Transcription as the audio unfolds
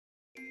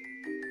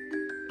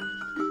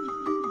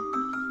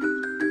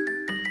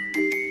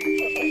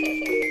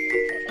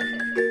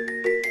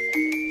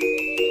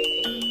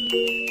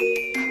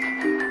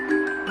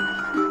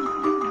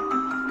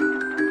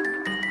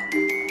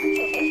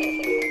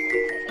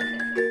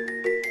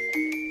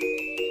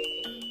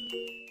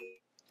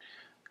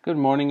Good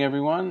morning,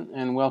 everyone,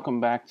 and welcome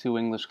back to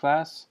English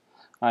class.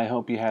 I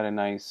hope you had a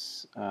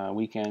nice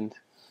weekend.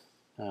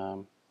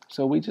 Um,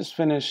 so we just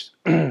finished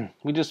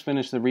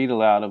the read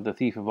aloud of The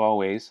Thief of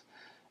Always,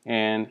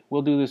 and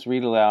we'll do this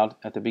read aloud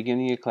at the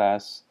beginning of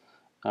class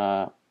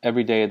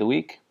every day of the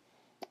week,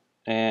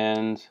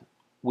 and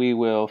we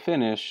will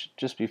finish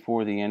just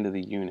before the end of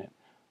the unit.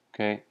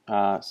 Okay,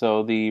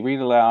 so the read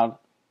aloud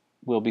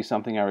will be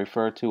something I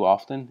refer to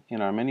often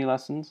in our mini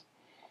lessons.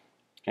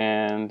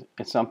 And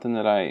it's something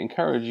that I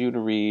encourage you to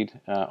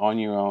read on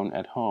your own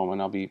at home,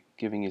 and I'll be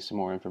giving you some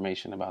more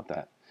information about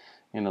that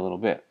in a little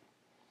bit.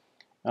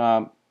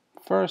 Um,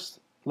 First,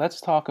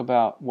 let's talk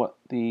about what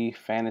the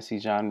fantasy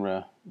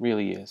genre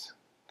really is.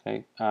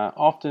 Okay,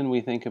 often we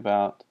think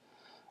about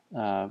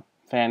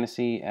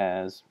fantasy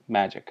as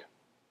magic,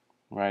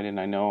 right?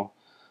 And I know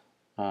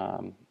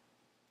um,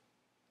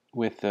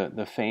 with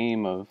the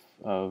fame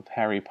of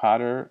Harry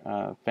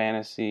Potter,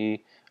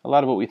 fantasy, a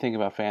lot of what we think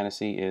about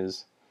fantasy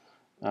is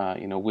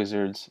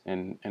wizards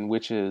and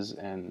witches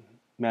and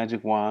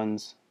magic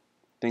wands,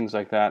 things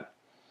like that.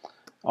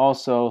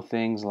 Also,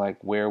 things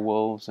like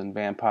werewolves and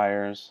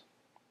vampires,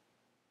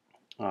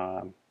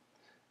 um,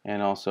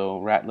 and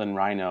also Ratlin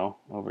Rhino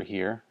over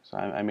here. So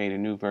I made a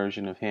new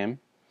version of him.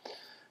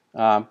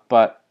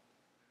 But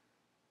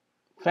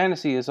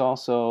fantasy is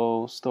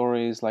also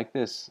stories like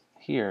this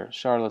here,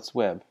 Charlotte's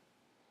Web,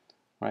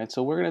 right?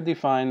 So we're going to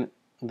define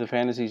the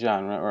fantasy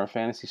genre or a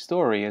fantasy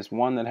story as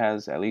one that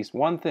has at least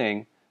one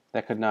thing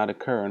that could not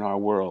occur in our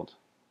world.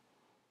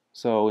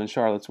 So in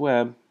Charlotte's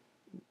Web,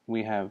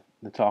 we have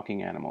the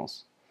talking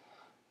animals.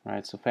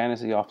 Right? So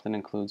fantasy often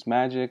includes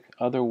magic,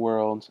 other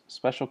worlds,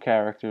 special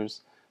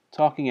characters,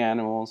 talking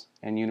animals,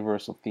 and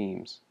universal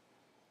themes.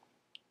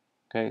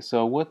 Okay,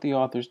 so what the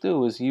authors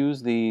do is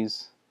use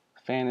these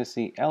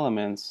fantasy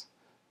elements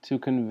to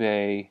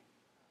convey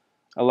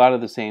a lot of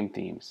the same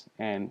themes.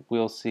 And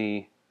we'll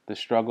see the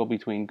struggle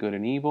between good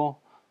and evil.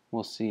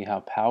 We'll see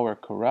how power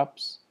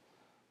corrupts.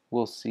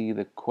 We'll see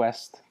the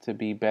quest to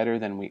be better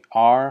than we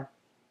are.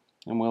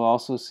 And we'll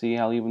also see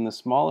how even the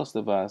smallest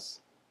of us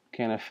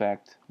can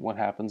affect what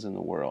happens in the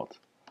world.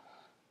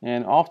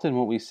 And often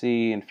what we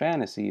see in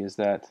fantasy is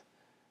that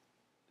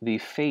the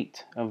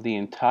fate of the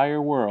entire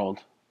world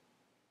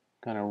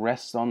kind of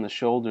rests on the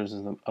shoulders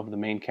of the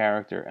main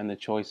character and the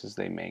choices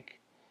they make.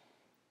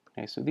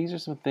 Okay, so these are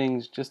some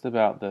things just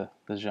about the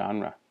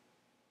genre.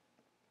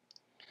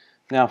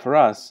 Now for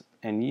us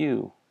and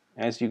you,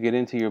 as you get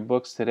into your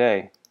books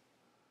today,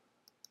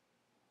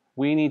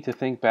 we need to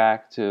think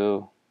back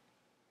to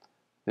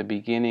the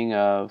beginning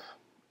of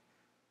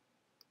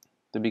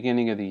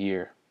the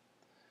year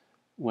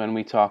when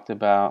we talked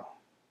about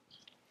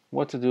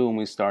what to do when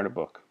we start a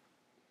book.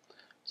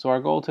 So our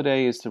goal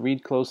today is to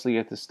read closely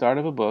at the start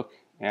of a book,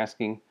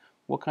 asking,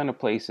 what kind of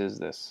place is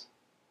this?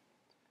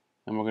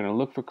 And we're going to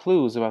look for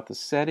clues about the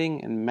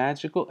setting and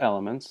magical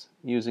elements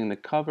using the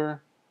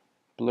cover,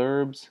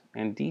 blurbs,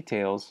 and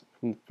details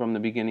from the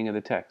beginning of the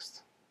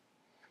text.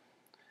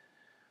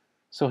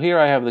 So here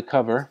I have the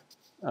cover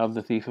of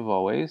The Thief of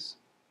Always.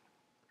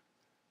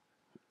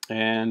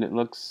 And it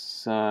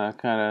looks kind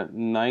of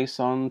nice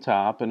on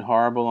top and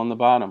horrible on the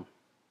bottom.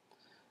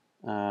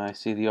 I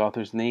see the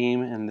author's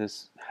name and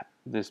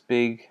this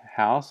big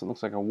house. It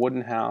looks like a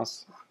wooden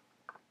house.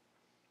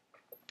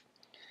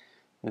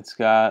 It's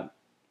got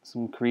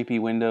some creepy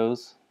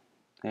windows,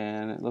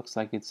 and it looks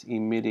like it's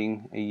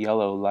emitting a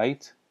yellow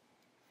light.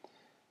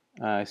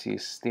 I see a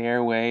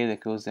stairway that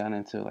goes down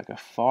into like a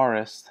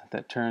forest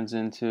that turns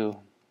into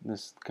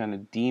this kind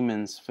of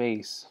demon's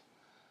face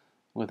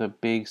with a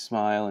big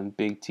smile and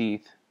big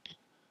teeth.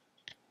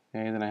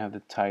 Okay, then I have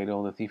the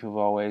title, The Thief of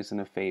Always,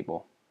 and a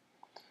fable.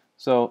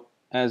 So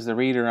as the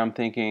reader, I'm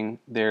thinking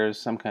there's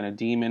some kind of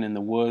demon in the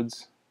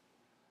woods.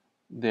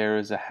 There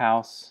is a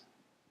house.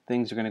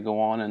 Things are going to go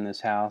on in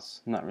this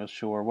house. I'm not real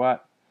sure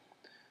what.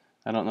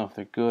 I don't know if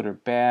they're good or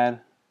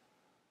bad.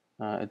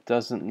 It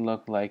doesn't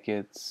look like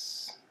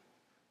it's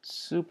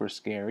super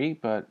scary,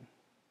 but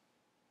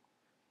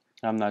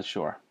I'm not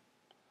sure.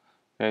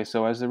 Okay,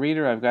 so as the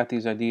reader, I've got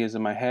these ideas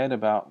in my head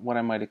about what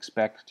I might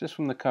expect just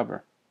from the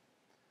cover.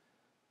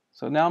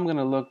 So now I'm going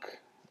to look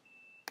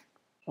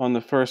on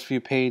the first few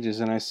pages,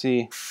 and I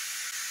see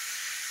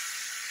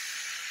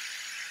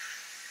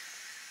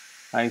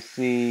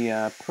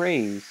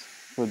praise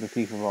for the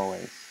Thief of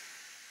Always.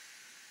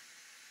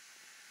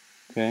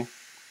 Okay,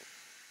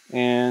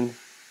 and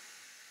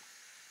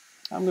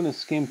I'm going to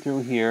skim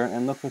through here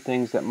and look for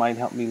things that might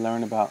help me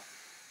learn about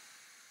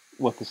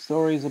what the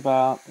story is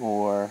about,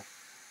 or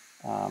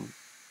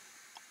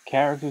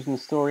characters in the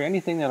story,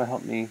 anything that'll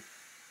help me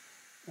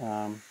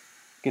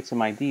get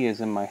some ideas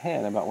in my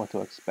head about what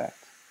to expect.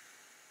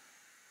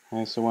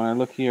 Okay, so when I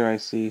look here, I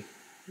see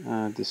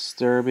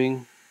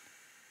disturbing,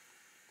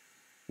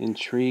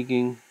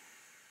 intriguing,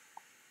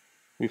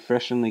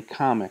 refreshingly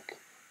comic.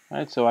 All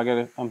right, so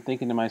I'm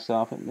thinking to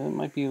myself, it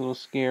might be a little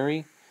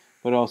scary,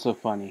 but also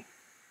funny.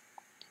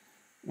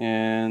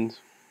 And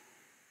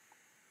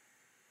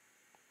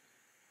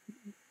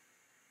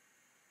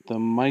the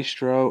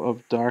maestro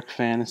of dark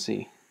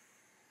fantasy.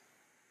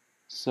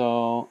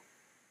 So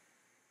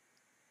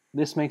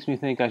this makes me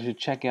think I should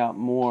check out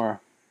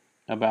more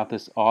about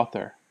this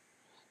author.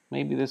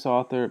 Maybe this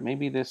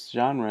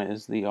genre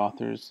is the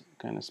author's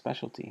kind of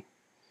specialty.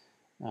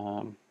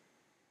 Um,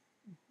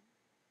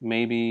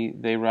 Maybe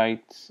they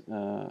write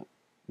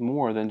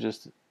more than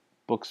just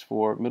books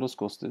for middle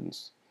school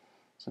students.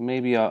 So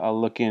maybe I'll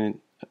look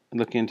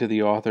into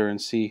the author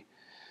and see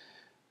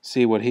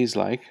what he's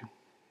like.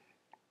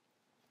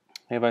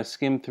 If I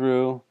skim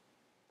through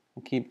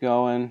and keep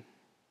going,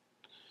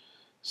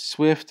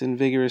 swift and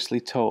vigorously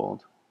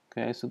told.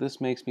 Okay, so this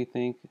makes me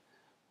think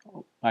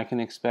I can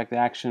expect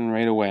action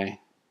right away.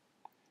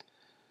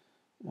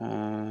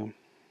 I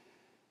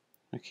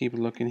keep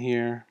looking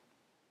here.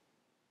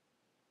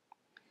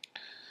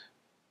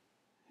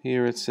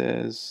 Here it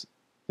says,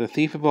 The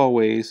Thief of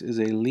Always is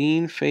a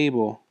lean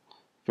fable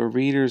for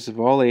readers of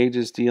all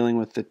ages dealing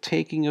with the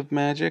taking of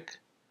magic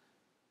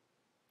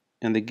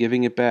and the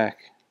giving it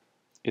back.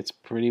 It's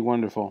pretty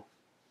wonderful.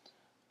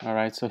 All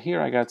right, so here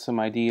I got some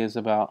ideas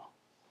about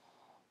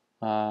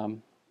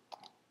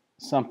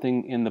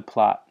something in the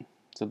plot.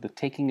 So the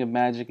taking of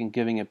magic and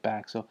giving it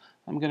back. So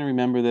I'm going to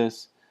remember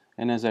this,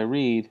 and as I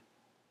read,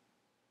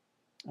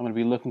 I'm going to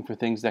be looking for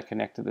things that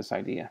connect to this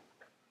idea.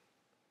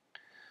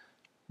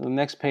 So the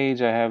next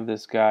page, I have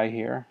this guy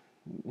here.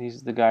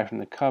 He's the guy from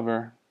the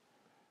cover.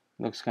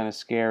 Looks kind of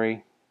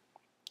scary.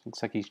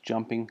 Looks like he's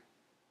jumping.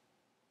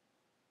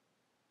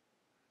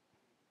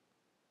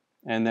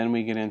 And then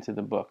we get into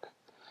the book.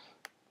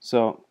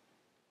 So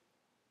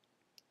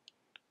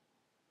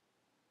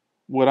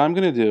what I'm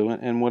going to do,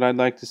 and what I'd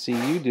like to see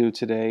you do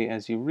today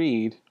as you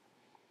read,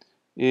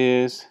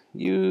 is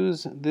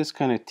use this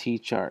kind of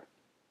T-chart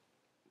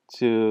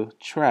to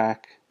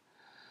track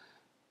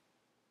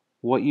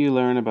what you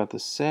learn about the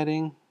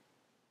setting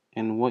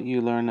and what you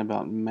learn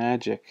about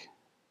magic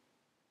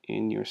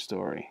in your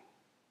story.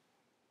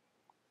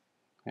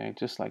 Okay,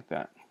 just like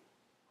that.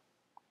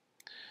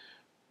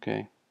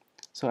 Okay,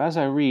 so as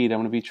I read, I'm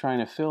going to be trying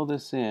to fill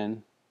this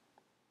in,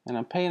 and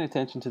I'm paying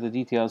attention to the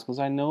details because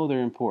I know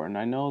they're important.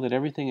 I know that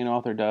everything an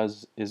author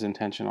does is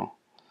intentional.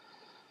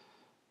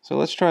 So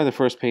let's try the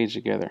first page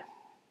together.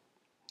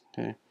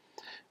 Okay.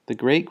 The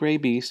great gray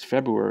beast,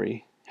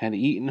 February, had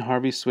eaten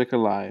Harvey Swick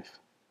alive.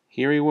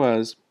 Here he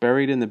was,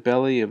 buried in the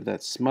belly of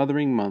that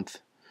smothering month,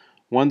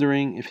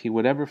 wondering if he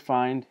would ever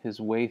find his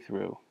way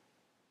through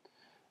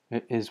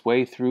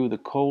the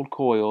cold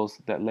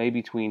coils that lay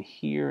between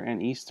here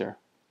and Easter.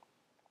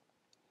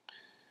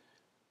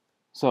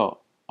 So,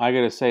 I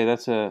gotta say,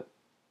 that's a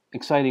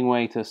exciting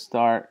way to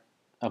start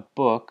a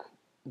book.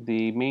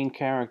 The main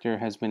character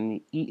has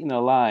been eaten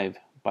alive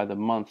by the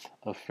month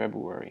of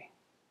February.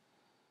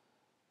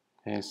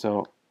 Okay,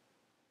 so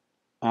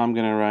I'm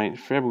gonna write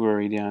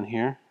February down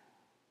here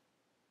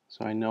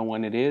so I know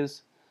when it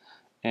is.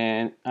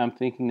 And I'm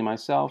thinking to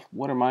myself,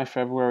 what are my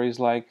Februarys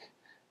like?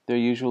 They're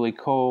usually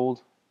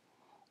cold.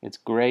 It's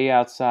gray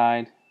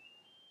outside.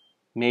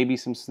 Maybe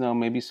some snow,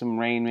 maybe some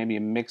rain, maybe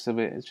a mix of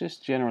it. It's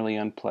just generally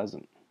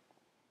unpleasant.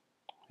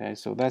 Okay,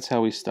 so that's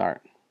how we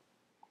start.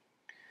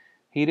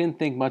 He didn't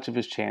think much of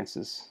his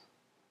chances.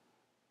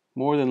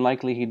 More than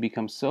likely he'd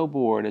become so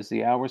bored as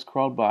the hours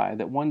crawled by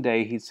that one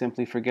day he'd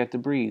simply forget to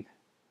breathe.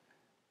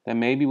 Then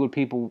maybe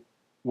people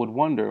would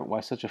wonder why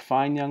such a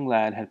fine young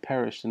lad had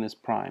perished in his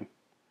prime.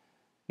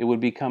 It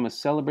would become a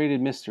celebrated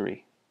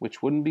mystery,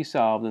 which wouldn't be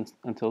solved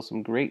until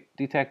some great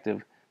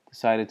detective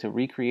decided to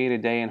recreate a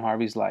day in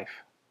Harvey's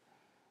life.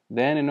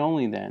 Then and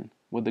only then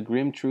would the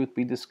grim truth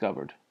be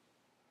discovered.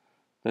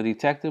 The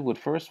detective would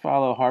first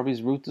follow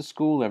Harvey's route to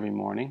school every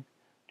morning,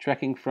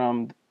 trekking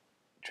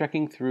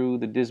through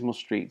the dismal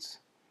streets.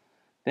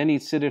 Then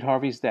he'd sit at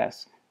Harvey's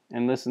desk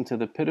and listen to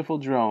the pitiful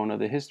drone of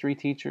the history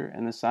teacher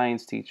and the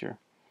science teacher,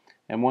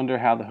 and wonder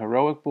how the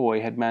heroic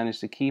boy had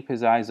managed to keep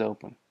his eyes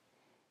open.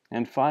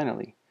 And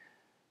finally,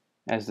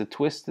 as the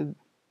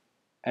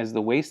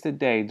wasted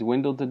day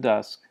dwindled to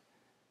dusk,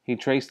 he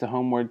traced the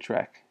homeward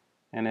trek,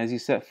 and as he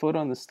set foot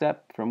on the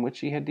step from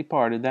which he had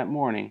departed that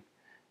morning,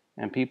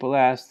 and people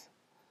asked,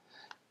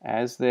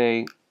 as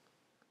they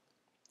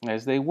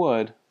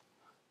would,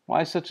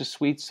 why such a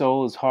sweet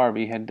soul as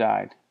Harvey had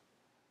died,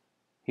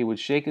 he would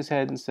shake his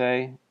head and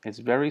say, "It's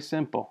very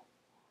simple."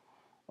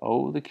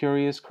 "Oh," the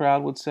curious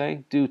crowd would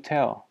say, "do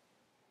tell."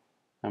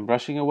 And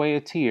brushing away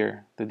a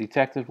tear, the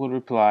detective would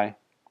reply,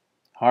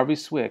 "Harvey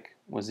Swick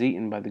was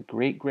eaten by the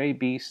great gray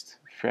beast,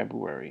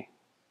 February."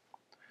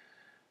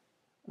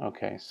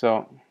 Okay,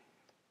 so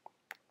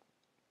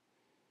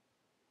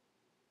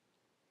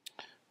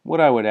what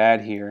I would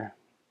add here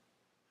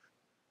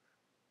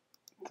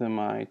to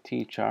my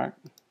T-chart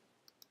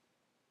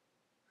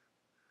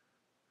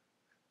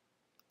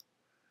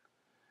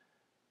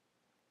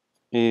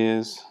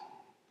is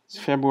it's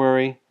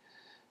February.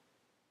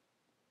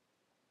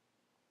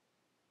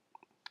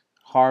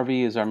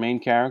 Harvey is our main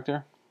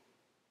character.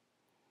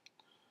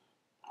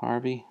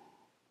 Harvey.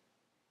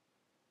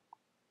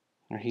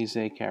 Or he's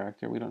a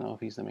character. We don't know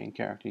if he's the main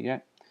character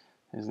yet.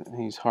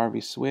 He's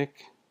Harvey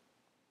Swick.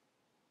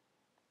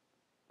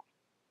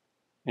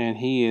 And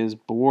he is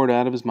bored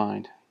out of his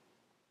mind.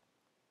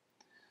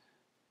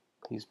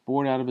 He's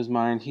bored out of his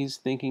mind. He's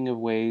thinking of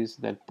ways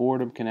that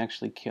boredom can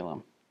actually kill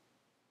him.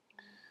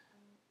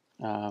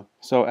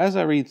 So as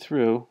I read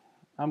through,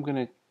 I'm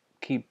going to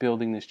keep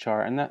building this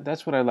chart, and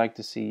that's what I'd like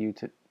to see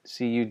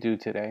you do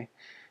today.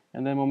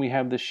 And then when we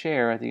have the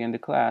share at the end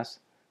of class,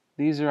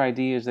 these are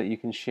ideas that you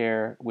can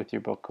share with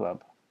your book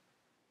club.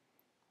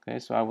 Okay,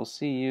 so I will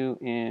see you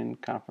in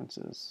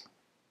conferences.